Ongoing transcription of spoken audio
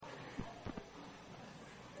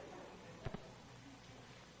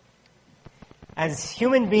As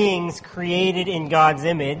human beings created in God's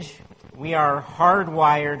image, we are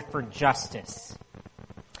hardwired for justice.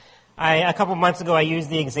 A couple months ago, I used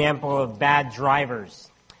the example of bad drivers,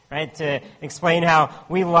 right, to explain how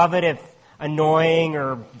we love it if annoying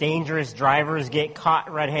or dangerous drivers get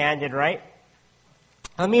caught red-handed, right?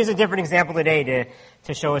 Let me use a different example today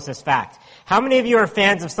to show us this fact. How many of you are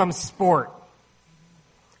fans of some sport?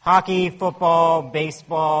 Hockey, football,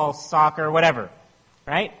 baseball, soccer, whatever,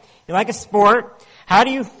 right? You like a sport. How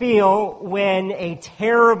do you feel when a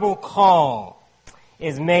terrible call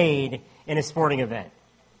is made in a sporting event?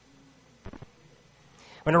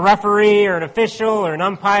 When a referee or an official or an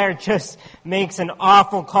umpire just makes an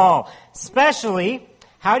awful call. Especially,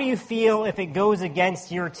 how do you feel if it goes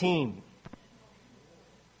against your team?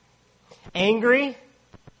 Angry?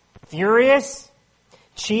 Furious?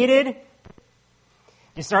 Cheated?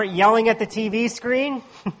 You start yelling at the TV screen?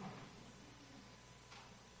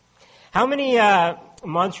 How many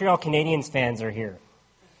Montreal Canadiens fans are here?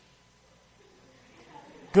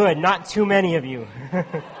 Good, not too many of you.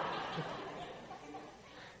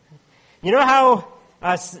 You know how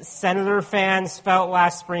us Senator fans felt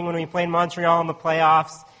last spring when we played Montreal in the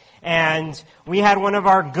playoffs, and we had one of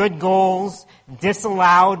our good goals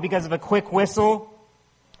disallowed because of a quick whistle?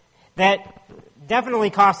 That definitely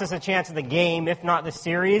cost us a chance of the game, if not the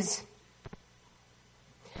series.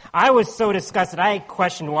 I was so disgusted, I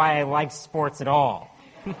questioned why I liked sports at all.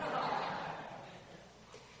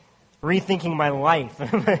 Rethinking my life.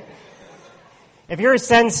 If you're a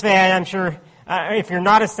Sens fan, I'm sure, if you're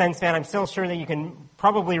not a Sens fan, I'm still sure that you can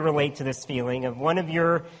probably relate to this feeling of one of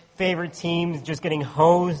your favorite teams just getting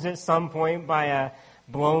hosed at some point by a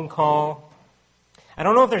blown call. I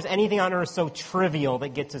don't know if there's anything on earth so trivial that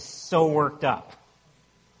gets us so worked up.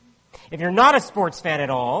 If you're not a sports fan at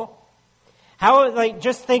all,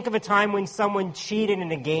 just think of a time when someone cheated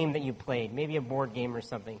in a game that you played, maybe a board game or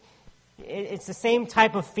something. It's the same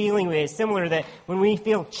type of feeling. It's similar that when we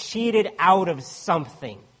feel cheated out of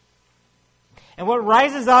something. And what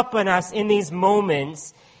rises up in us in these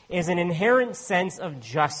moments is an inherent sense of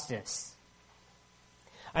justice.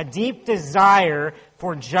 A deep desire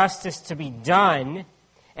for justice to be done,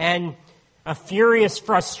 and a furious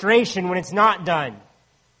frustration when it's not done.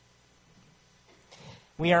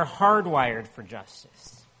 We are hardwired for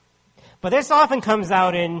justice. But this often comes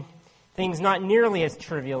out in things not nearly as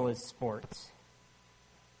trivial as sports.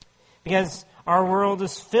 Because our world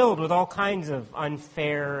is filled with all kinds of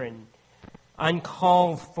unfair and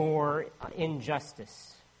uncalled for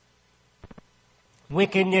injustice.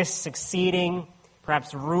 Wickedness succeeding,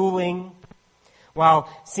 perhaps ruling, while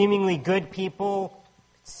seemingly good people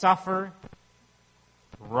suffer,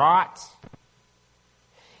 rot.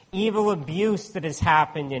 Evil abuse that has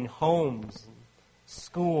happened in homes,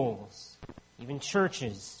 schools, even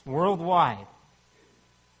churches, worldwide.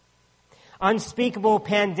 Unspeakable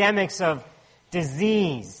pandemics of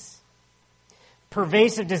disease,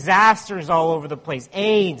 pervasive disasters all over the place,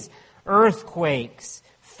 AIDS, earthquakes,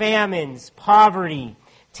 famines, poverty,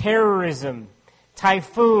 terrorism,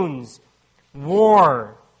 typhoons,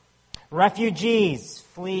 war, refugees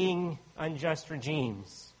fleeing unjust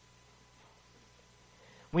regimes.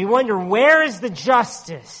 We wonder, where is the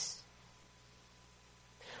justice?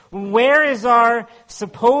 Where is our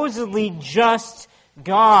supposedly just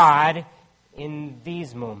God in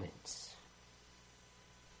these moments?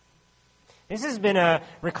 This has been a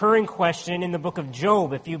recurring question in the book of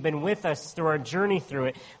Job, if you've been with us through our journey through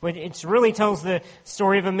it. It really tells the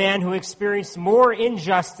story of a man who experienced more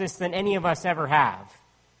injustice than any of us ever have.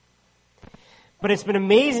 But it's been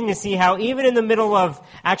amazing to see how even in the middle of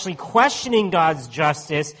actually questioning God's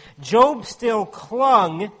justice, Job still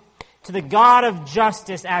clung to the God of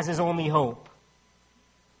justice as his only hope.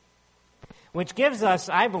 Which gives us,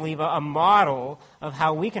 I believe, a model of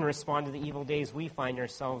how we can respond to the evil days we find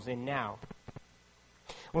ourselves in now.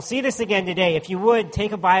 We'll see this again today. If you would,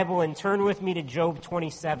 take a Bible and turn with me to Job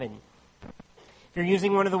 27. If you're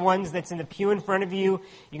using one of the ones that's in the pew in front of you,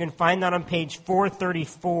 you can find that on page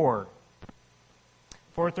 434.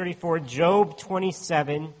 434, Job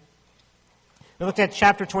 27. We looked at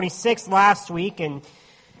chapter 26 last week, and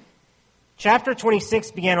chapter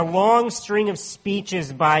 26 began a long string of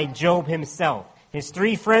speeches by Job himself. His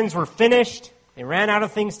three friends were finished. They ran out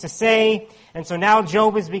of things to say, and so now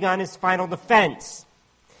Job has begun his final defense,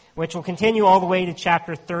 which will continue all the way to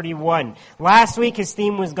chapter 31. Last week, his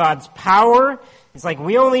theme was God's power. It's like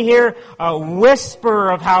we only hear a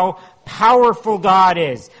whisper of how powerful God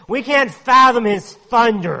is. We can't fathom his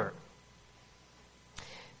thunder.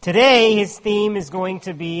 Today, his theme is going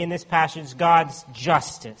to be, in this passage, God's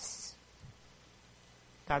justice.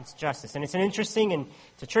 God's justice. And it's an interesting and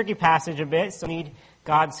it's a tricky passage a bit, so we need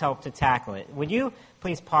God's help to tackle it. Would you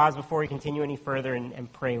please pause before we continue any further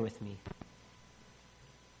and pray with me?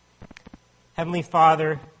 Heavenly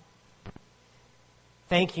Father,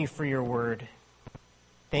 thank you for your word.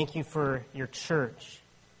 Thank you for your church.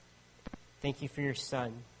 Thank you for your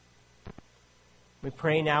Son. We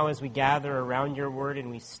pray now as we gather around your word and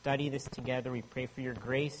we study this together, we pray for your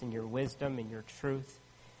grace and your wisdom and your truth.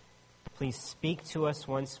 Please speak to us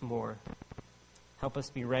once more. Help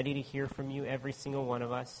us be ready to hear from you, every single one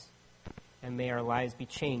of us, and may our lives be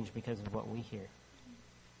changed because of what we hear.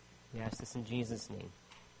 We ask this in Jesus' name.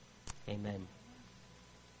 Amen.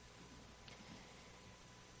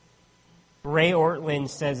 Ray Ortlund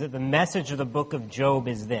says that the message of the book of Job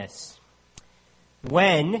is this: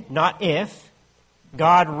 when, not if,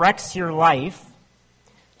 God wrecks your life,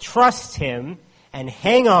 trust him and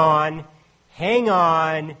hang on,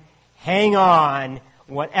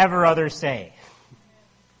 whatever others say.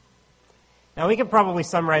 Now, we could probably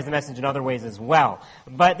summarize the message in other ways as well,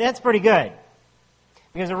 but that's pretty good,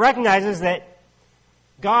 because it recognizes that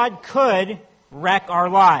God could wreck our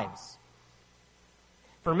lives.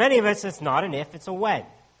 For many of us, it's not an if, it's a when.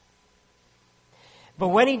 But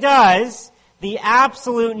when he does, the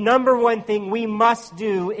absolute number one thing we must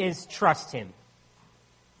do is trust him.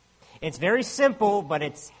 It's very simple, but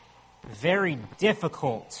it's very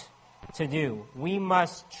difficult to do. We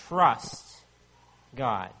must trust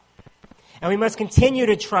God. And we must continue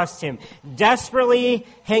to trust him, desperately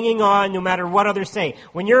hanging on no matter what others say.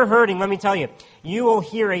 When you're hurting, let me tell you, you will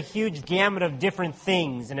hear a huge gamut of different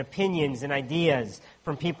things and opinions and ideas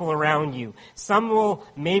from people around you. Some will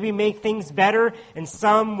maybe make things better, and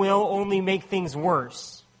some will only make things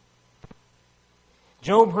worse.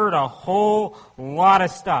 Job heard a whole lot of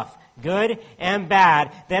stuff, good and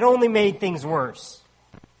bad, that only made things worse.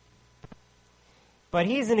 But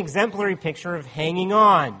he's an exemplary picture of hanging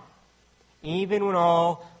on, even when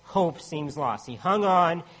all hope seems lost. He hung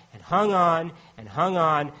on and hung on and hung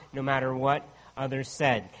on, no matter what others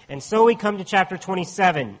said. And so we come to chapter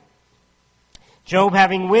 27. Job,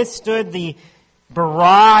 having withstood the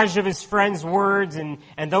barrage of his friends' words, and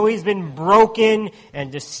though he's been broken and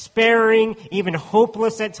despairing, even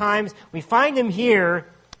hopeless at times, we find him here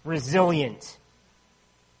resilient,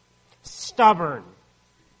 stubborn,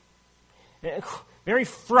 very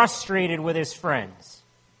frustrated with his friends.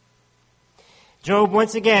 Job,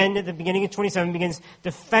 once again, at the beginning of 27, begins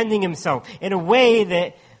defending himself in a way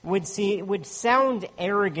that would sound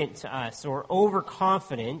arrogant to us or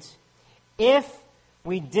overconfident if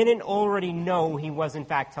we didn't already know he was in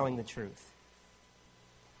fact telling the truth.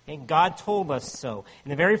 And God told us so. In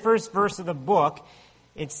the very first verse of the book,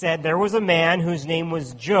 it said, there was a man whose name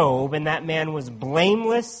was Job, and that man was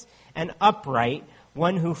blameless and upright,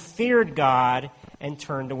 one who feared God and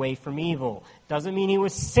turned away from evil. Doesn't mean he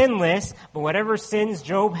was sinless, but whatever sins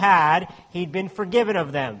Job had, he'd been forgiven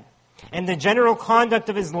of them. And the general conduct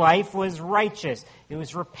of his life was righteous. It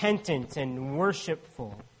was repentant and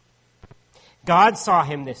worshipful. God saw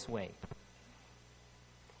him this way.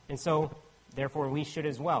 And so, therefore, we should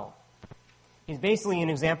as well. He's basically an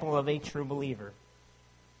example of a true believer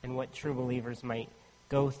and what true believers might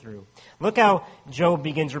go through. Look how Job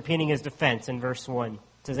begins repeating his defense in verse 1. It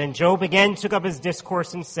says, and Job again took up his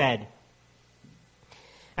discourse and said,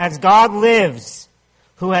 as God lives,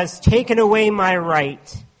 who has taken away my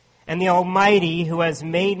right, and the Almighty, who has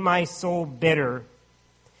made my soul bitter,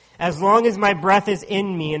 as long as my breath is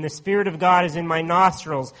in me and the Spirit of God is in my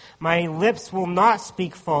nostrils, my lips will not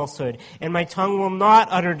speak falsehood, and my tongue will not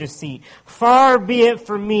utter deceit. Far be it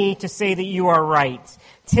from me to say that you are right.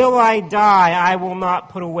 Till I die, I will not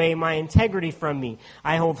put away my integrity from me.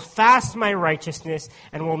 I hold fast my righteousness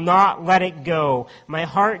and will not let it go. My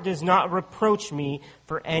heart does not reproach me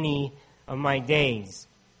for any of my days.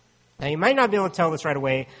 Now, you might not be able to tell this right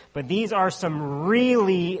away, but these are some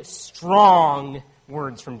really strong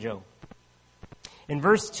words from Job. In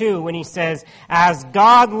verse 2, when he says, as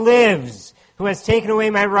God lives, who has taken away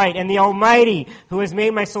my right, and the Almighty, who has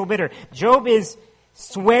made my soul bitter, Job is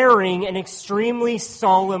swearing an extremely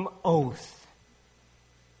solemn oath.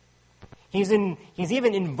 He's even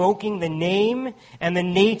invoking the name and the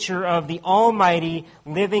nature of the Almighty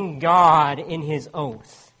living God in his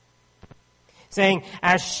oath. Saying,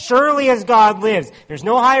 as surely as God lives, there's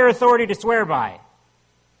no higher authority to swear by.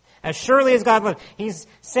 As surely as God lives. He's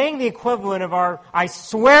saying the equivalent of our, I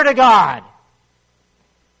swear to God,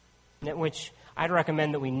 which I'd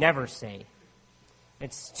recommend that we never say.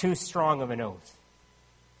 It's too strong of an oath.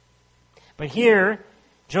 But here,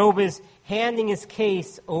 Job is handing his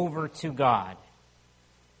case over to God.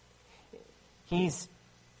 He's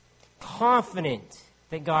confident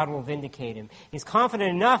that God will vindicate him. He's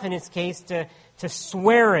confident enough in his case to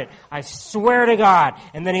swear it. I swear to God.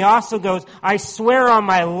 And then he also goes, I swear on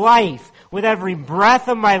my life with every breath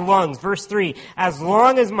of my lungs. Verse 3, as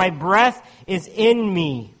long as my breath is in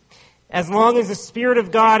me, as long as the Spirit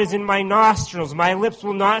of God is in my nostrils, my lips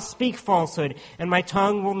will not speak falsehood, and my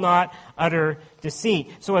tongue will not utter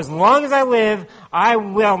deceit. So as long as I live, I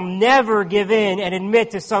will never give in and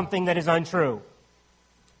admit to something that is untrue.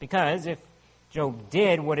 Because if Job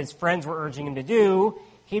did what his friends were urging him to do,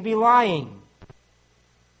 he'd be lying.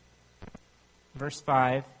 Verse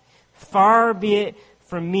 5, far be it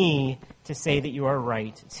from me to say that you are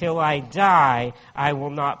right. Till I die, I will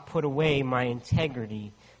not put away my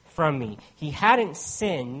integrity from me. He hadn't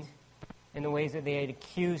sinned in the ways that they had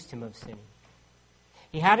accused him of sinning.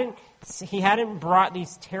 He hadn't brought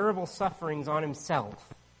these terrible sufferings on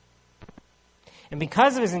himself. And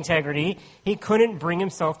because of his integrity, he couldn't bring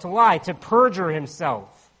himself to lie, to perjure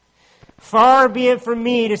himself. Far be it from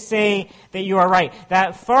me to say that you are right.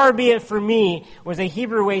 That far be it from me was a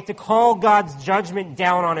Hebrew way to call God's judgment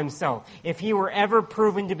down on himself if he were ever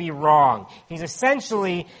proven to be wrong. He's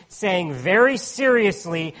essentially saying very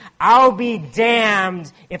seriously, I'll be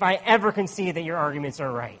damned if I ever concede that your arguments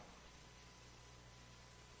are right.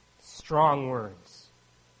 Strong words.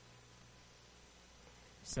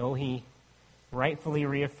 So he rightfully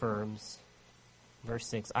reaffirms, verse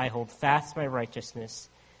 6, I hold fast my righteousness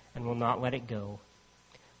and will not let it go.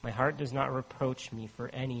 My heart does not reproach me for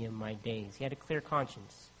any of my days. He had a clear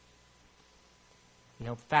conscience. He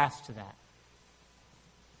held fast to that.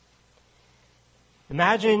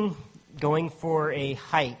 Imagine going for a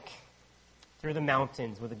hike through the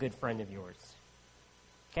mountains with a good friend of yours.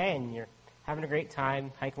 Okay, and you're having a great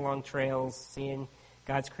time, hike along trails, seeing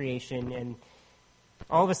God's creation, and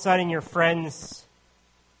all of a sudden your friend's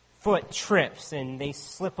foot trips and they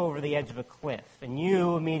slip over the edge of a cliff, and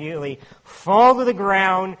you immediately fall to the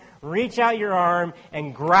ground, reach out your arm,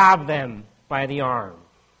 and grab them by the arm.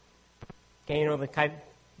 Okay, you know, the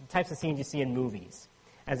types of scenes you see in movies,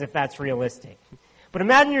 as if that's realistic. But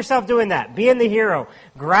imagine yourself doing that, being the hero,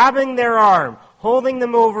 grabbing their arm, holding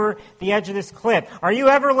them over the edge of this cliff. Are you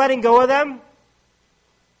ever letting go of them?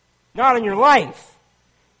 Not in your life.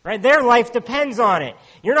 Right? Their life depends on it.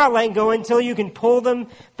 You're not letting go until you can pull them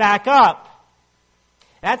back up.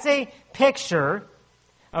 That's a picture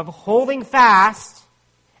of holding fast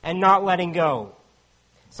and not letting go.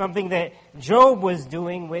 Something that Job was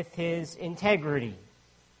doing with his integrity.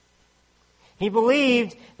 He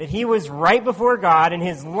believed that he was right before God and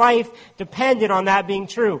his life depended on that being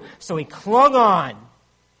true. So he clung on,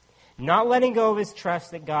 not letting go of his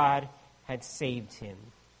trust that God had saved him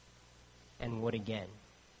and would again.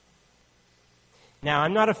 Now,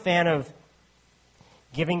 I'm not a fan of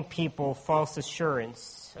giving people false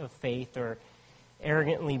assurance of faith or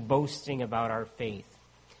arrogantly boasting about our faith.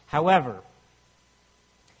 However,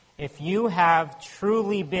 if you have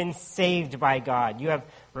truly been saved by God, you have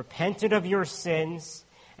repented of your sins,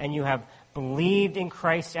 and you have believed in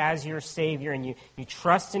Christ as your Savior, and you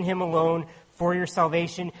trust in Him alone for your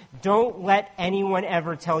salvation, don't let anyone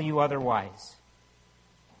ever tell you otherwise.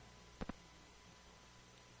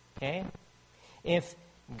 Okay? If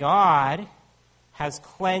God has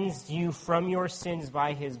cleansed you from your sins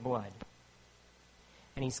by His blood,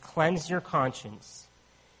 and He's cleansed your conscience,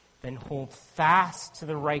 then hold fast to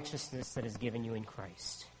the righteousness that is given you in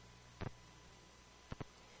Christ.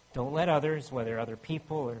 Don't let others, whether other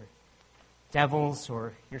people or devils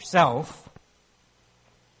or yourself,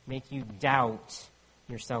 make you doubt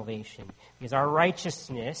your salvation. Because our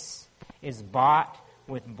righteousness is bought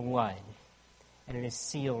with blood, and it is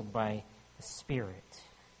sealed by the Spirit.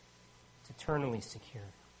 It's eternally secure.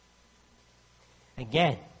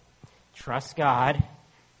 Again, trust God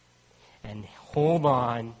and hold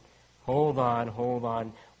on,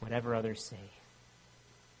 whatever others say.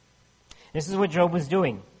 This is what Job was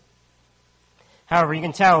doing. However, you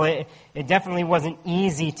can tell it definitely wasn't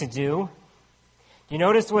easy to do. Do you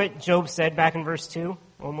notice what Job said back in verse 2?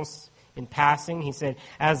 Almost in passing. He said,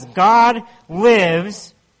 "As God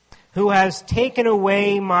lives, who has taken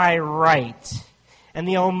away my right, and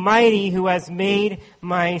the Almighty who has made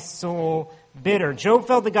my soul bitter." Job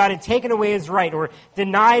felt that God had taken away his right or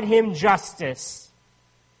denied him justice,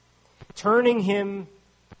 turning him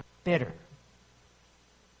bitter.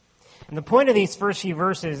 And the point of these first few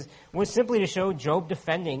verses was simply to show Job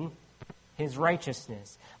defending his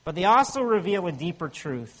righteousness. But they also reveal a deeper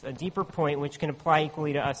truth, a deeper point which can apply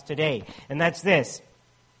equally to us today. And that's this.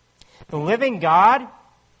 The living God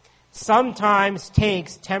sometimes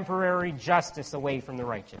takes temporary justice away from the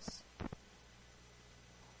righteous.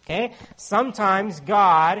 Okay? Sometimes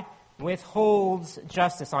God withholds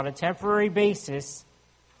justice on a temporary basis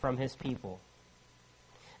from his people.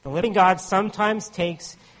 The living God sometimes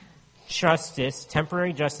takes justice,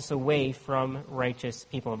 temporary justice, away from righteous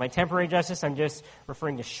people. And by temporary justice, I'm just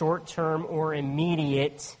referring to short-term or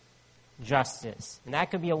immediate justice. And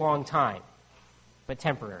that could be a long time, but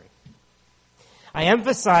temporary. I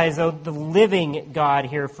emphasize, though, the living God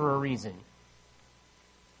here for a reason.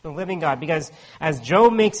 The living God, because as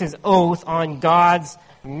Job makes his oath on God's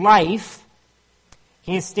life,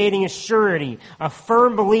 he is stating a surety, a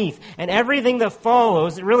firm belief, and everything that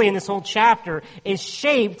follows, really in this whole chapter, is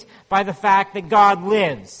shaped by the fact that God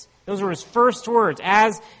lives. Those were his first words,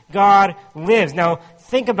 as God lives. Now,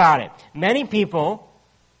 think about it. Many people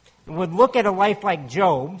would look at a life like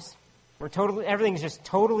Job's, where everything's just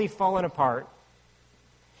totally fallen apart,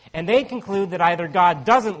 and they conclude that either God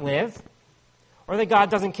doesn't live, or that God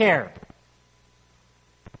doesn't care.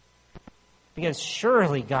 Because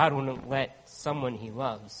surely God wouldn't let someone he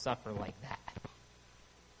loves suffer like that.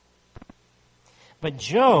 But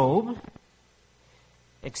Job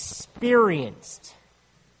experienced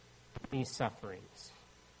these sufferings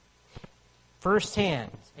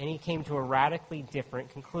firsthand, and he came to a radically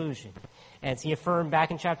different conclusion. As he affirmed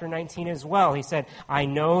back in chapter 19 as well, he said, I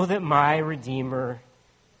know that my Redeemer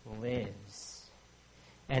lives,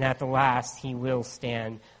 and at the last he will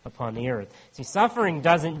stand upon the earth. See, suffering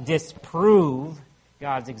doesn't disprove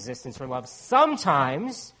God's existence or love.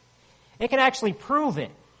 Sometimes it can actually prove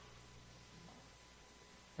it,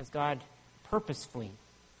 as God purposefully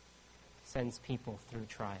sends people through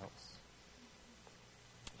trials.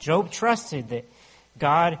 Job trusted that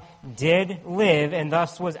God did live and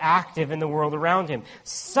thus was active in the world around him.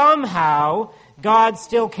 Somehow, God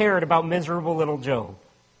still cared about miserable little Job.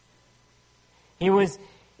 He was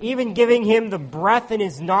even giving him the breath in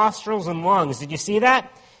his nostrils and lungs. Did you see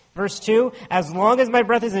that? Verse 2, as long as my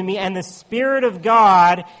breath is in me and the Spirit of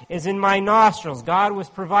God is in my nostrils. God was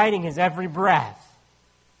providing his every breath.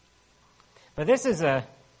 But this is a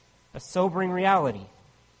sobering reality.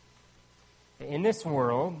 In this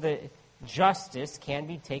world, the justice can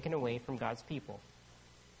be taken away from God's people.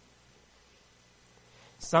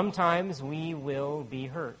 Sometimes we will be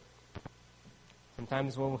hurt.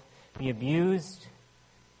 Sometimes we'll be abused,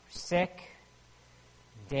 sick,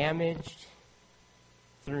 damaged,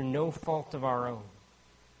 through no fault of our own.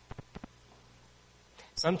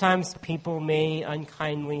 Sometimes people may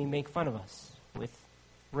unkindly make fun of us with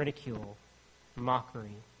ridicule,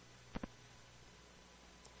 mockery.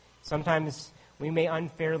 Sometimes we may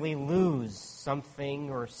unfairly lose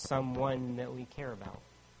something or someone that we care about.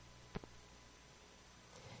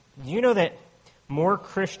 Do you know that more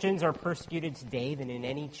Christians are persecuted today than in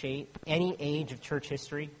any age of church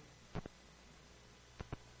history?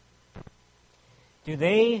 Do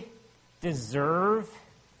they deserve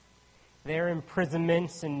their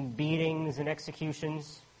imprisonments and beatings and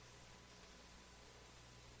executions?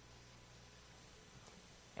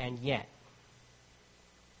 And yet,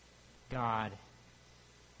 God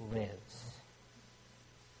lives.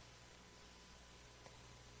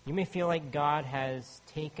 You may feel like God has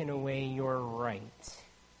taken away your right,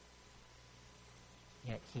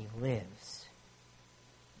 yet he lives.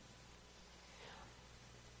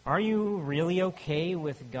 Are you really okay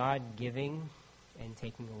with God giving and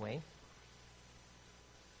taking away?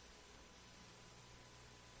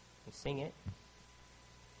 You sing it.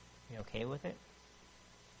 You okay with it?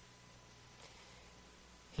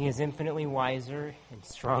 He is infinitely wiser and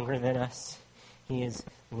stronger than us. He is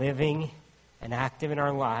living and active in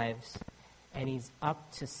our lives, and he's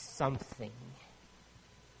up to something,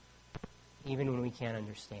 even when we can't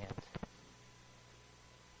understand.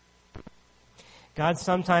 God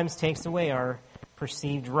sometimes takes away our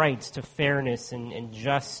perceived rights to fairness and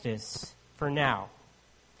justice for now.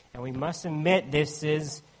 And we must admit this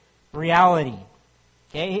is reality.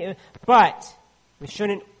 Okay? But we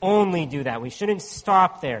shouldn't only do that. We shouldn't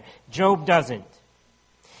stop there. Job doesn't.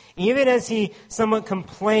 Even as he somewhat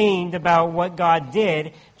complained about what God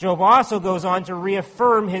did, Job also goes on to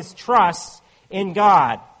reaffirm his trust in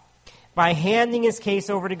God by handing his case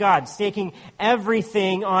over to God, staking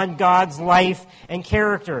everything on God's life and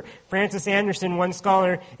character. Francis Anderson, one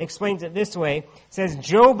scholar, explains it this way, says,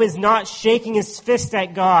 Job is not shaking his fist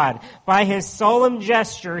at God. By his solemn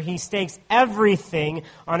gesture, he stakes everything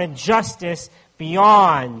on a justice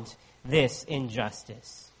beyond this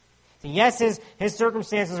injustice. So yes, his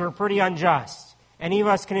circumstances were pretty unjust. Any of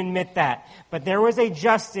us can admit that. But there was a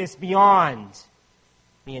justice beyond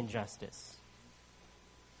the injustice.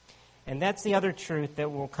 And that's the other truth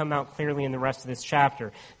that will come out clearly in the rest of this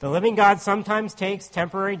chapter. The living God sometimes takes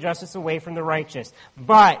temporary justice away from the righteous.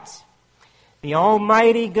 But The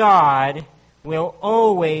Almighty God will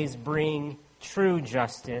always bring true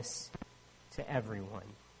justice to everyone.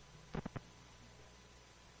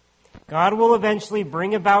 God will eventually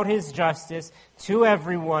bring about His justice to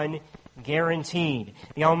everyone, guaranteed.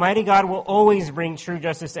 The Almighty God will always bring true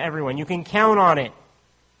justice to everyone. You can count on it.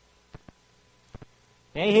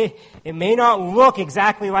 It may not look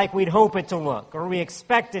exactly like we'd hope it to look or we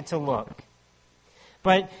expect it to look.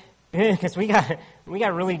 But because we got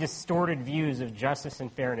really distorted views of justice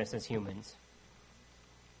and fairness as humans.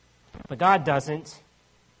 But God doesn't.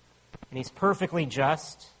 And He's perfectly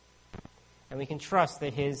just. And we can trust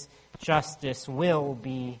that His justice will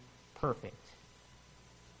be perfect.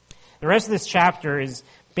 The rest of this chapter is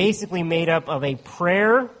basically made up of a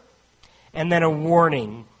prayer and then a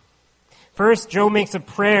warning. First, Job makes a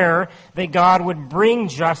prayer that God would bring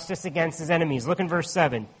justice against his enemies. Look in verse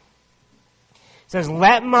 7. It says,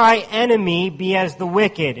 "Let my enemy be as the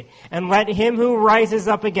wicked, and let him who rises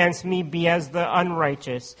up against me be as the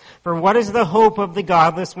unrighteous. For what is the hope of the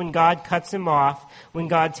godless when God cuts him off, when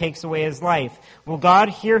God takes away his life? Will God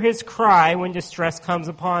hear his cry when distress comes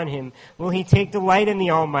upon him? Will he take delight in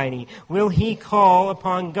the Almighty? Will he call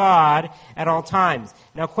upon God at all times?"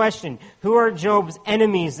 Now question, who are Job's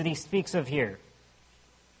enemies that he speaks of here?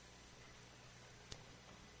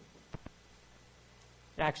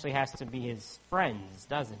 It actually has to be his friends,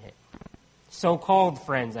 doesn't it? So-called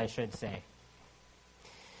friends, I should say.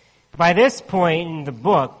 By this point in the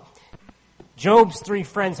book, Job's three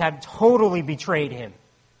friends have totally betrayed him.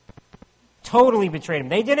 Totally betrayed him.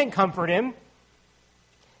 They didn't comfort him.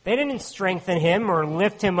 They didn't strengthen him or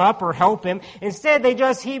lift him up or help him. Instead, they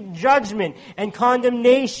just heaped judgment and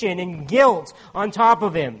condemnation and guilt on top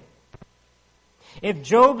of him. If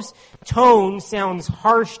Job's tone sounds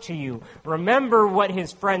harsh to you, remember what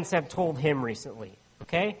his friends have told him recently,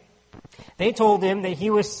 okay? They told him that he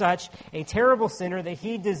was such a terrible sinner that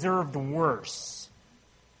he deserved worse.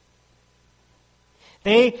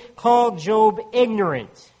 They called Job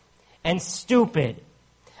ignorant and stupid,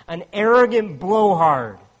 an arrogant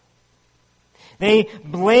blowhard. They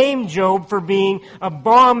blamed Job for being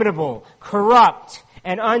abominable, corrupt,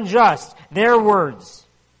 and unjust. Their words.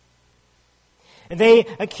 They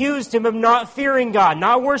accused him of not fearing God,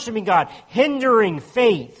 not worshiping God, hindering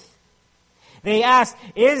faith. They asked,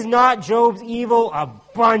 is not Job's evil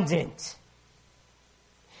abundant?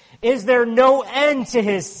 Is there no end to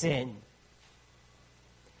his sin?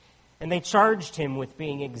 And they charged him with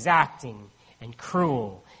being exacting and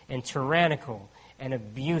cruel and tyrannical and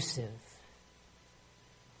abusive.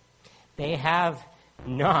 They have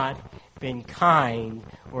not been kind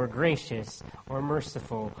or gracious or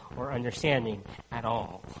merciful or understanding at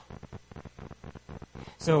all.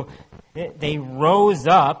 So they rose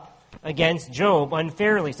up against Job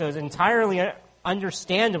unfairly. So it's entirely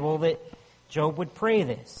understandable that Job would pray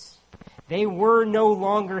this. They were no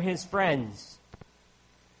longer his friends.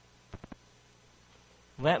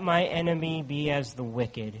 Let my enemy be as the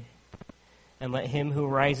wicked, and let him who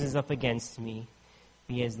rises up against me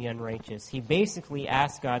be as the unrighteous. He basically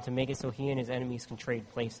asked God to make it so he and his enemies can trade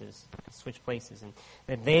places, switch places, and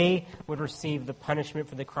that they would receive the punishment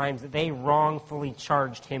for the crimes that they wrongfully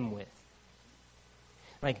charged him with.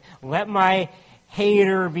 Like, let my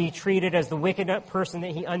hater be treated as the wicked person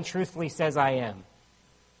that he untruthfully says I am.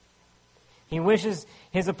 He wishes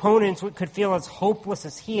his opponents could feel as hopeless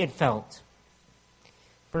as he had felt.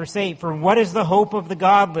 Verse 8, for what is the hope of the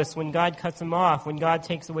godless when God cuts him off, when God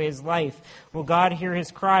takes away his life? Will God hear his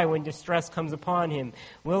cry when distress comes upon him?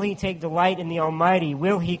 Will he take delight in the Almighty?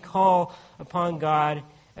 Will he call upon God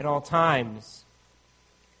at all times?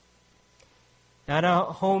 Now, at a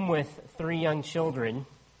home with 3 young children,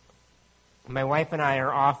 my wife and I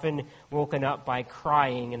are often woken up by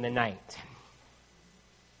crying in the night.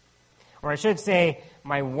 Or I should say,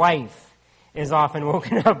 my wife is often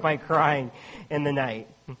woken up by crying in the night.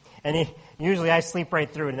 And usually I sleep right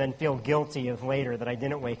through it and then feel guilty of later that I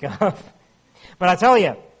didn't wake up. But I'll tell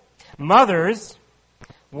you, mothers,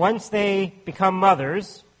 once they become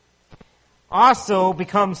mothers, also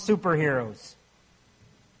become superheroes.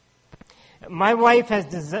 My wife has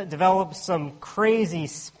developed some crazy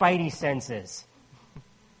spidey senses.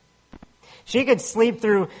 She could sleep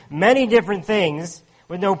through many different things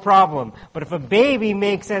with no problem. But if a baby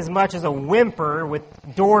makes as much as a whimper with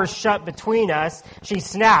doors shut between us, she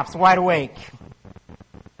snaps wide awake.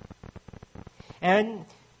 And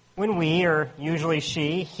when we, or usually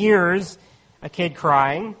she, hears a kid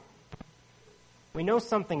crying, we know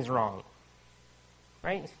something's wrong.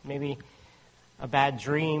 Right? Maybe a bad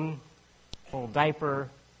dream, full diaper,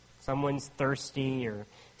 someone's thirsty or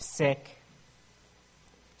sick.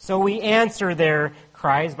 So we answer their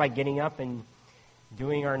cries by getting up and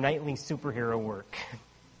doing our nightly superhero work.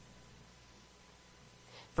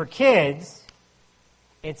 For kids,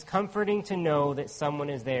 it's comforting to know that someone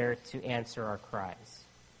is there to answer our cries.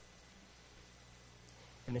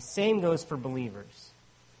 And the same goes for believers.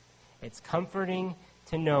 It's comforting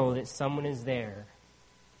to know that someone is there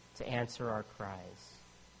to answer our cries.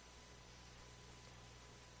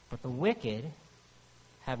 But the wicked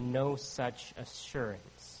have no such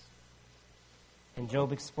assurance. And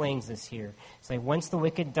Job explains this here. It's like once the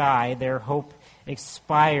wicked die, their hope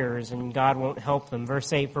expires and God won't help them.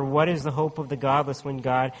 Verse 8, for what is the hope of the godless when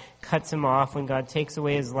God cuts him off, when God takes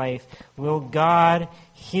away his life? Will God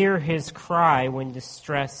hear his cry when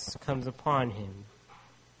distress comes upon him?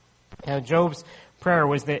 Now, Job's prayer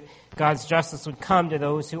was that God's justice would come to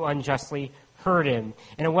those who unjustly hurt him.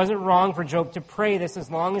 And it wasn't wrong for Job to pray this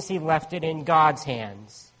as long as he left it in God's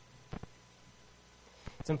hands.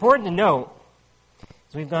 It's important to note,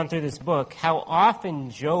 as we've gone through this book, how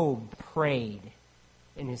often Job prayed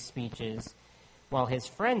in his speeches while his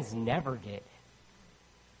friends never did.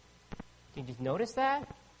 Did you notice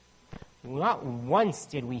that? Not once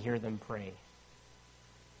did we hear them pray.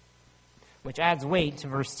 Which adds weight to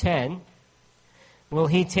verse 10. Will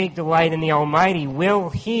he take delight in the Almighty? Will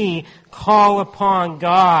he call upon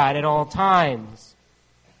God at all times?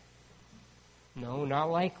 No,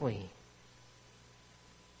 not likely.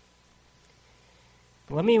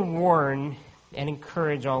 Let me warn and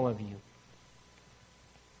encourage all of you.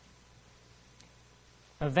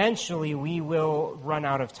 Eventually, we will run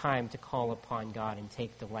out of time to call upon God and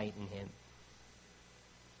take delight in him.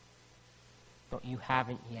 But you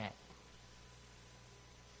haven't yet.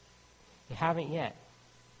 You haven't yet.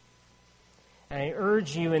 And I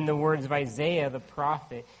urge you in the words of Isaiah the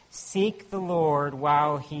prophet, seek the Lord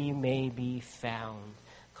while he may be found.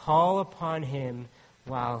 Call upon him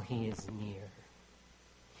while he is near.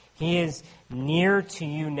 He is near to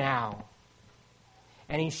you now.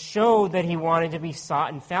 And he showed that he wanted to be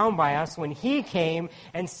sought and found by us when he came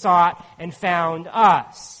and sought and found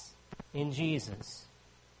us in Jesus.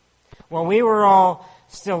 While we were all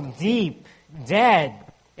still deep, dead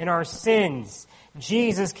in our sins,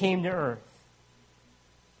 Jesus came to earth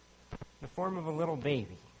in the form of a little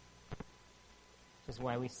baby. Which is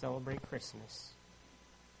why we celebrate Christmas.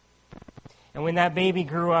 And when that baby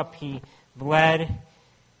grew up, he bled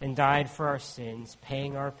and died for our sins,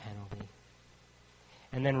 paying our penalty,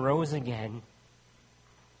 and then rose again,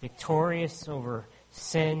 victorious over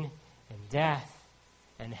sin and death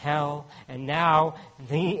and hell. And now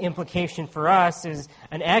the implication for us is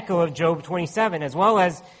an echo of Job 27, as well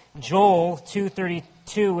as Joel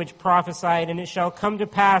 2:32, which prophesied, and it shall come to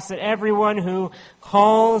pass that everyone who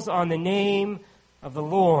calls on the name of the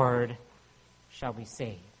Lord shall be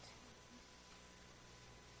saved.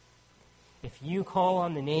 If you call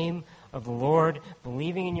on the name of the Lord,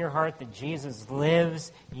 believing in your heart that Jesus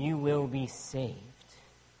lives, you will be saved.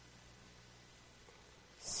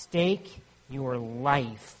 Stake your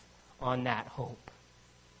life on that hope.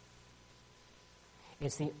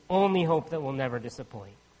 It's the only hope that will never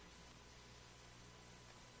disappoint.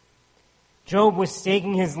 Job was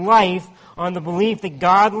staking his life on the belief that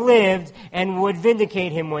God lived and would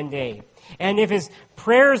vindicate him one day. And if his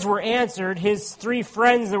prayers were answered, his three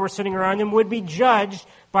friends that were sitting around him would be judged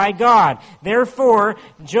by God. Therefore,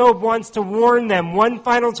 Job wants to warn them one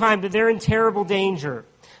final time that they're in terrible danger.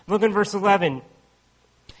 Look in verse 11.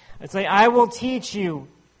 It's like, I will teach you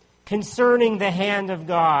concerning the hand of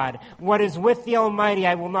God. What is with the Almighty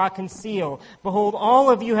I will not conceal. Behold, all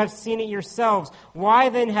of you have seen it yourselves. Why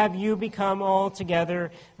then have you become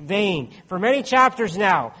altogether vain? For many chapters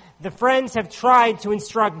now, the friends have tried to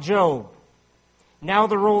instruct Job. Now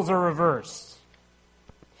the roles are reversed.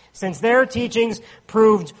 Since their teachings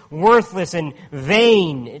proved worthless and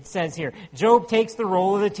vain, it says here, Job takes the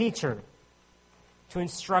role of the teacher to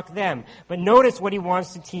instruct them. But notice what he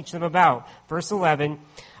wants to teach them about. Verse 11,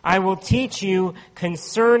 I will teach you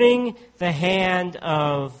concerning the hand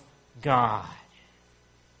of God.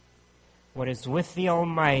 What is with the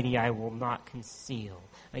Almighty I will not conceal.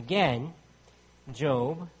 Again,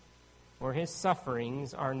 Job or his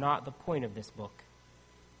sufferings are not the point of this book.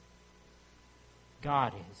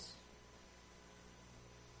 God is.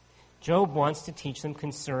 Job wants to teach them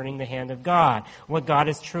concerning the hand of God, what God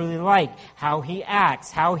is truly like, how he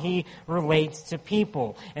acts, how he relates to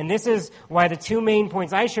people. And this is why the two main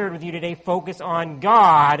points I shared with you today focus on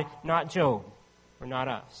God, not Job, or not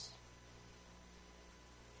us,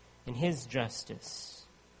 and his justice.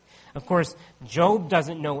 Of course, Job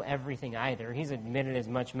doesn't know everything either. He's admitted as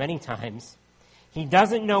much many times. He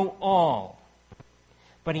doesn't know all,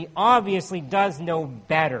 but he obviously does know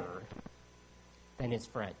better than his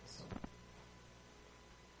friends.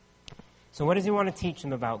 So what does he want to teach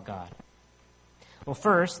them about God? Well,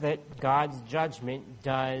 first, that God's judgment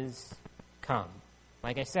does come.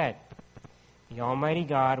 Like I said, the Almighty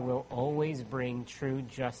God will always bring true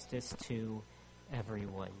justice to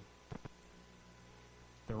everyone.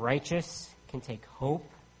 The righteous can take hope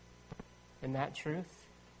in that truth,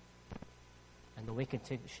 and the wicked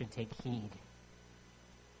should take heed.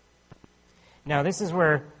 Now, this is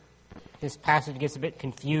where this passage gets a bit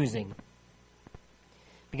confusing,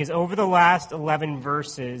 because over the last 11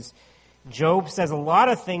 verses, Job says a lot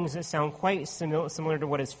of things that sound quite similar to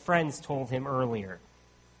what his friends told him earlier.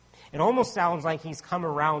 It almost sounds like he's come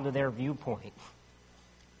around to their viewpoint.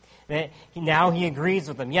 That now he agrees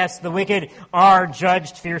with them. Yes, the wicked are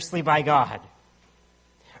judged fiercely by God.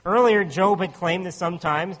 Earlier, Job had claimed that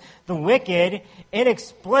sometimes the wicked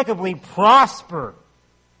inexplicably prosper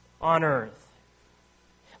on earth.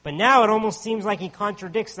 But now it almost seems like he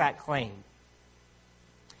contradicts that claim.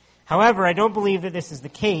 However, I don't believe that this is the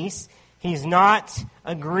case. He's not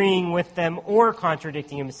agreeing with them or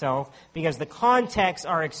contradicting himself because the contexts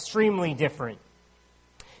are extremely different.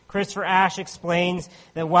 Christopher Ashe explains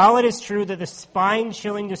that while it is true that the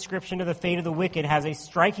spine-chilling description of the fate of the wicked has a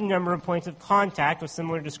striking number of points of contact with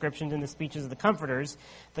similar descriptions in the speeches of the Comforters,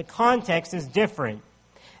 the context is different.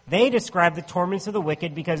 They describe the torments of the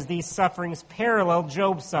wicked because these sufferings parallel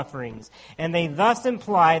Job's sufferings, and they thus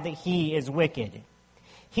imply that he is wicked.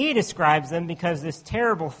 He describes them because this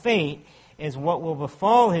terrible fate is what will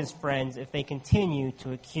befall his friends if they continue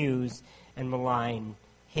to accuse and malign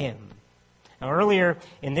him. Now, earlier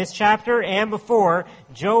in this chapter and before,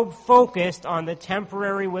 Job focused on the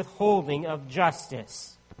temporary withholding of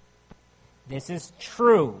justice. This is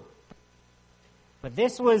true. But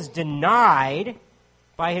this was denied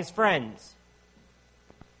by his friends.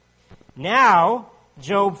 Now,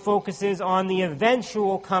 Job focuses on the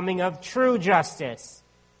eventual coming of true justice.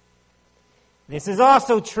 This is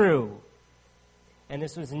also true, and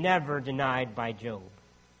this was never denied by Job.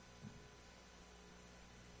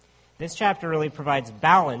 This chapter really provides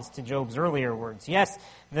balance to Job's earlier words. Yes,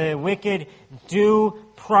 the wicked do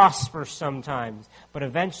prosper sometimes, but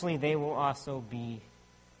eventually they will also be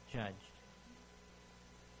judged.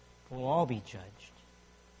 We'll all be judged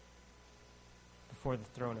before the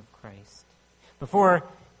throne of Christ. Before,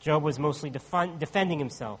 Job was mostly defending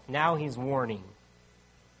himself. Now he's warning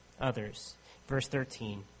others. Verse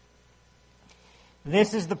 13.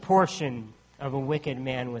 This is the portion of a wicked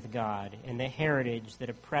man with God, and the heritage that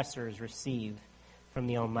oppressors receive from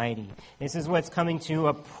the Almighty. This is what's coming to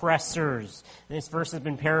oppressors. This verse has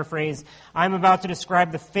been paraphrased. I'm about to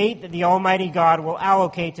describe the fate that the Almighty God will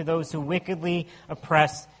allocate to those who wickedly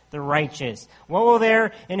oppress the righteous. What will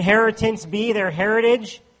their inheritance be, their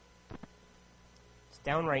heritage? It's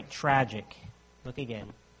downright tragic. Look again.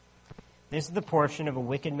 This is the portion of a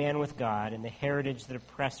wicked man with God and the heritage that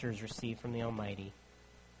oppressors receive from the Almighty.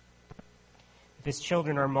 If his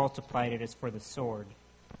children are multiplied, it is for the sword,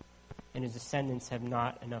 and his descendants have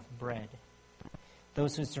not enough bread.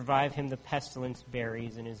 Those who survive him the pestilence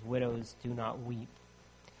buries, and his widows do not weep.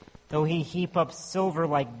 Though he heap up silver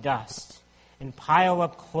like dust, and pile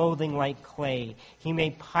up clothing like clay, he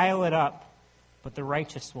may pile it up, but the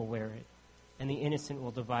righteous will wear it, and the innocent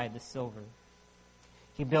will divide the silver.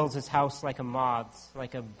 He builds his house like a moth's,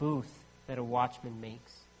 like a booth that a watchman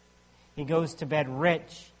makes. He goes to bed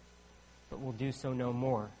rich, but will do so no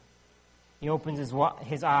more. He opens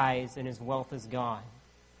his eyes, and his wealth is gone.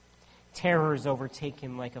 Terrors overtake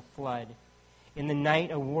him like a flood. In the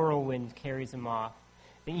night, a whirlwind carries him off.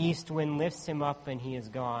 The east wind lifts him up, and he is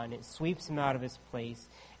gone. It sweeps him out of his place.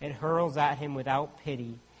 It hurls at him without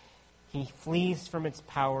pity. He flees from its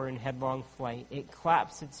power in headlong flight. It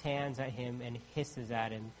claps its hands at him and hisses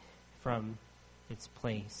at him from its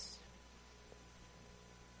place.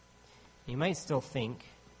 You might still think,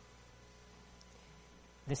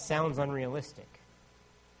 this sounds unrealistic,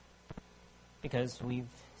 because we've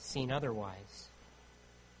seen otherwise.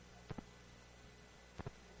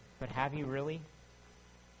 But have you really?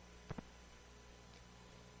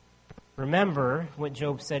 Remember what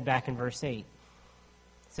Job said back in verse 8. He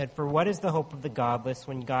said, "For what is the hope of the godless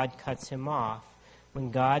when God cuts him off,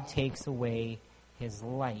 when God takes away his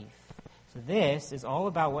life?" So this is all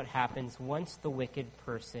about what happens once the wicked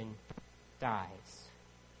person dies.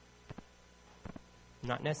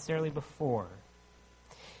 Not necessarily before.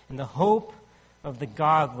 And the hope of the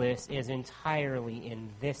godless is entirely in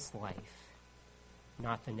this life,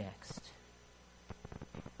 not the next.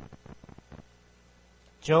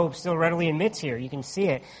 Job still readily admits here, you can see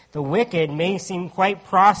it, the wicked may seem quite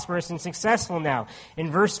prosperous and successful now.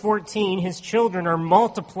 In verse 14, his children are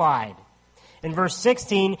multiplied. In verse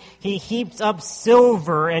 16, he heaps up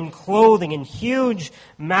silver and clothing in huge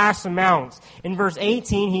mass amounts. In verse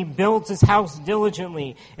 18, he builds his house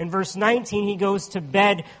diligently. In verse 19, he goes to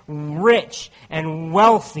bed rich and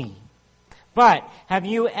wealthy. But have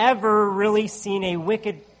you ever really seen a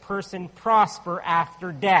wicked person prosper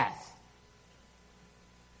after death?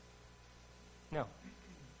 No.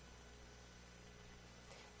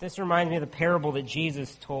 This reminds me of the parable that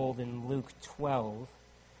Jesus told in Luke 12.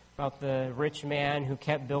 About the rich man who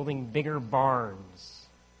kept building bigger barns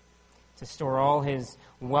to store all his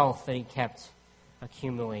wealth that he kept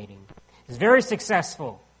accumulating. He was very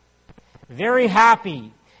successful, very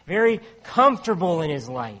happy, very comfortable in his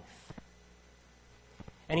life.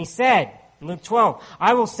 And he said, in Luke 12,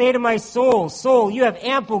 I will say to my soul, soul, you have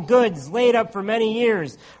ample goods laid up for many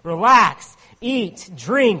years. Relax, eat,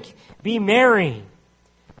 drink, be merry.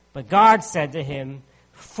 But God said to him,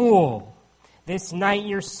 fool, this night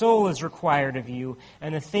your soul is required of you,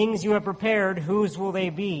 and the things you have prepared, whose will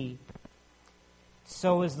they be?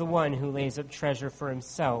 So is the one who lays up treasure for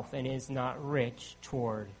himself and is not rich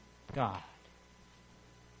toward God.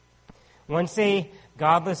 Once a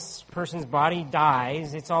godless person's body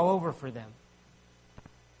dies, it's all over for them.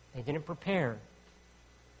 They didn't prepare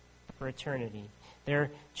for eternity.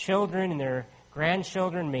 Their children and their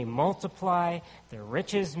grandchildren may multiply, their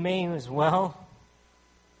riches may as well.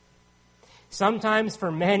 Sometimes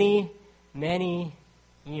for many, many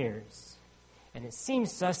years. And it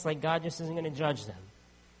seems to us like God just isn't going to judge them.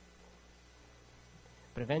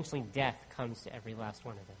 But eventually death comes to every last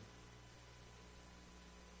one of them.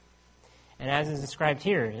 And as is described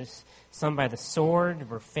here, is some by the sword,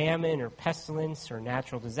 or famine, or pestilence, or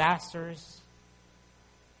natural disasters.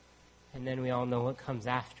 And then we all know what comes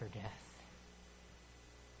after death.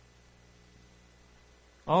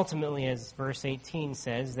 Ultimately, as verse 18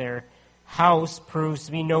 says, their house proves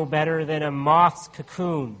to be no better than a moth's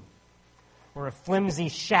cocoon or a flimsy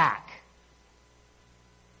shack.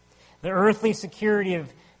 The earthly security of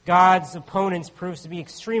God's opponents proves to be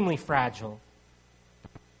extremely fragile.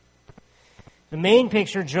 The main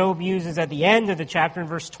picture Job uses at the end of the chapter in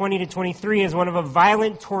verse 20 to 23 is one of a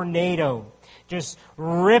violent tornado, just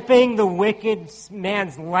ripping the wicked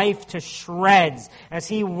man's life to shreds as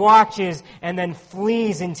he watches and then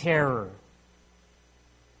flees in terror.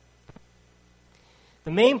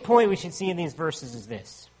 The main point we should see in these verses is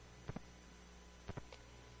this.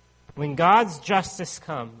 When God's justice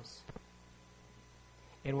comes,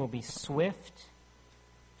 it will be swift,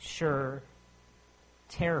 sure,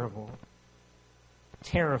 terrible,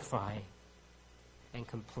 terrifying, and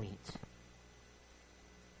complete.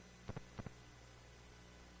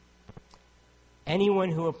 Anyone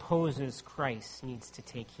who opposes Christ needs to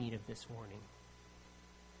take heed of this warning.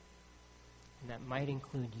 And that might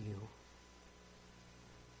include you.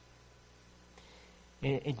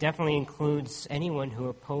 It definitely includes anyone who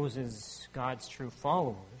opposes God's true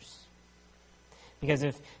followers. Because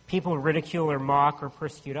if people ridicule or mock or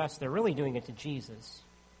persecute us, they're really doing it to Jesus.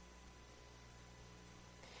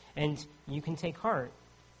 And you can take heart.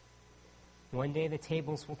 One day the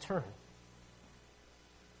tables will turn.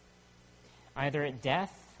 Either at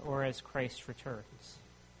death or as Christ returns.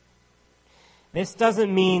 This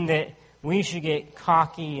doesn't mean that we should get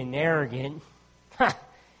cocky and arrogant. Ha!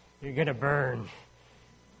 You're going to burn.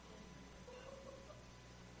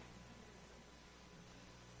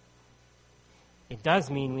 It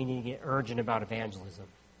does mean we need to get urgent about evangelism.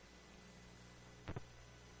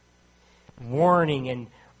 Warning and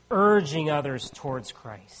urging others towards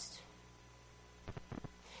Christ.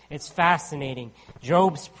 It's fascinating.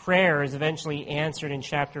 Job's prayer is eventually answered in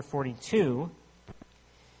chapter 42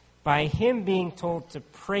 by him being told to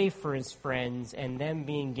pray for his friends and them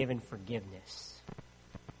being given forgiveness.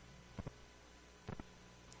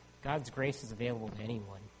 God's grace is available to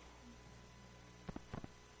anyone.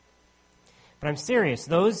 But I'm serious.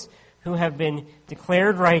 Those who have been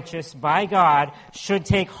declared righteous by God should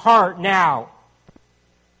take heart now.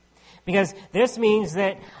 Because this means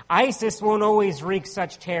that ISIS won't always wreak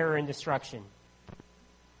such terror and destruction.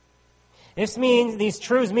 These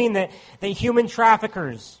truths mean that human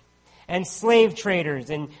traffickers and slave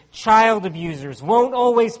traders and child abusers won't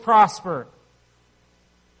always prosper.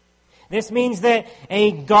 This means that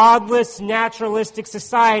a godless, naturalistic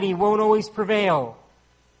society won't always prevail.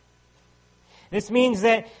 This means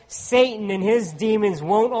that Satan and his demons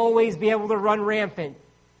won't always be able to run rampant.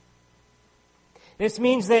 This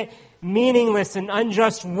means that meaningless and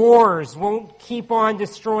unjust wars won't keep on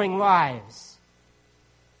destroying lives.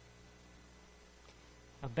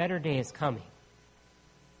 A better day is coming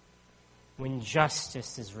when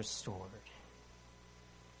justice is restored.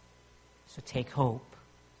 So take hope,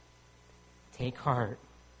 Take heart.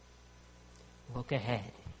 Look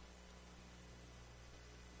ahead.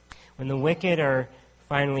 When the wicked are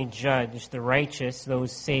finally judged, the righteous,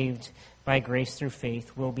 those saved by grace through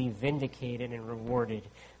faith, will be vindicated and rewarded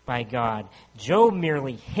by God. Job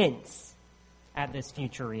merely hints at this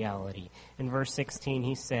future reality. In verse 16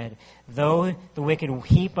 he said, "Though the wicked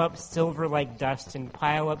heap up silver like dust and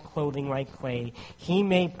pile up clothing like clay, he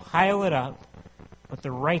may pile it up, but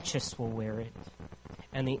the righteous will wear it,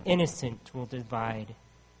 and the innocent will divide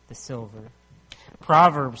the silver."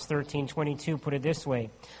 Proverbs 13:22 put it this way,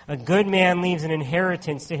 "A good man leaves an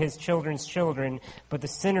inheritance to his children's children, but the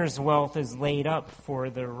sinner's wealth is laid up for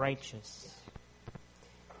the righteous."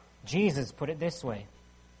 Jesus put it this way,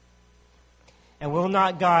 "And will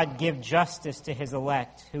not God give justice to his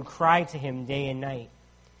elect, who cry to him day and night?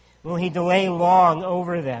 Will he delay long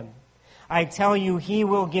over them? I tell you, he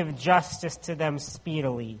will give justice to them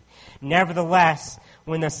speedily. Nevertheless,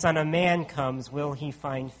 when the Son of Man comes, will he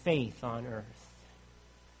find faith on earth?"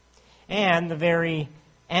 And the very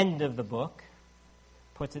end of the book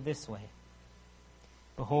puts it this way,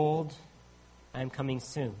 "Behold, I am coming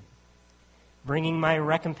soon, bringing my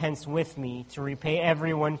recompense with me to repay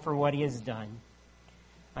everyone for what he has done.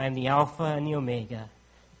 I am the Alpha and the Omega,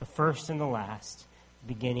 the first and the last,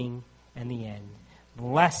 the beginning and the end.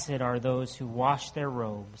 Blessed are those who wash their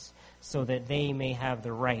robes, so that they may have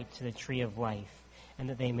the right to the tree of life, and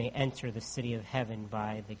that they may enter the city of heaven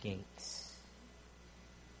by the gates."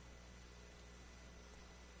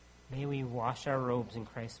 May we wash our robes in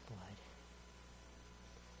Christ's blood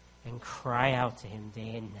and cry out to him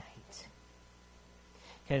day and night.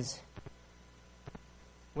 Because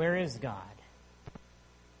where is God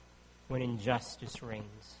when injustice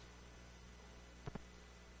reigns?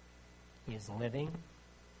 He is living,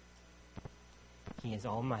 he is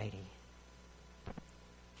almighty,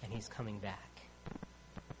 and he's coming back.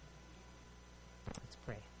 Let's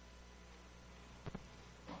pray.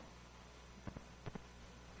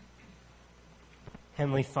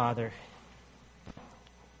 Heavenly Father,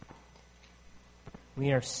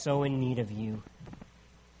 we are so in need of you.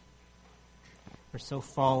 We're so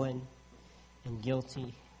fallen and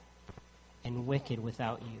guilty and wicked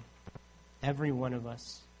without you. Every one of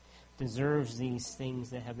us deserves these things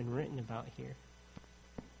that have been written about here.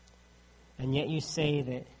 And yet you say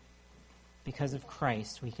that because of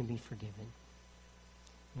Christ we can be forgiven,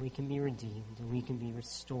 we can be redeemed, and we can be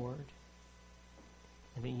restored,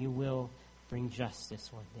 and that you will bring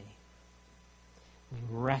justice one day. We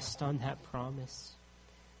rest on that promise.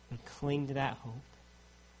 We cling to that hope.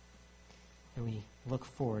 And we look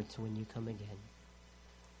forward to when you come again.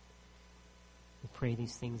 We pray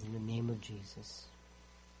these things in the name of Jesus.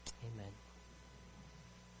 Amen.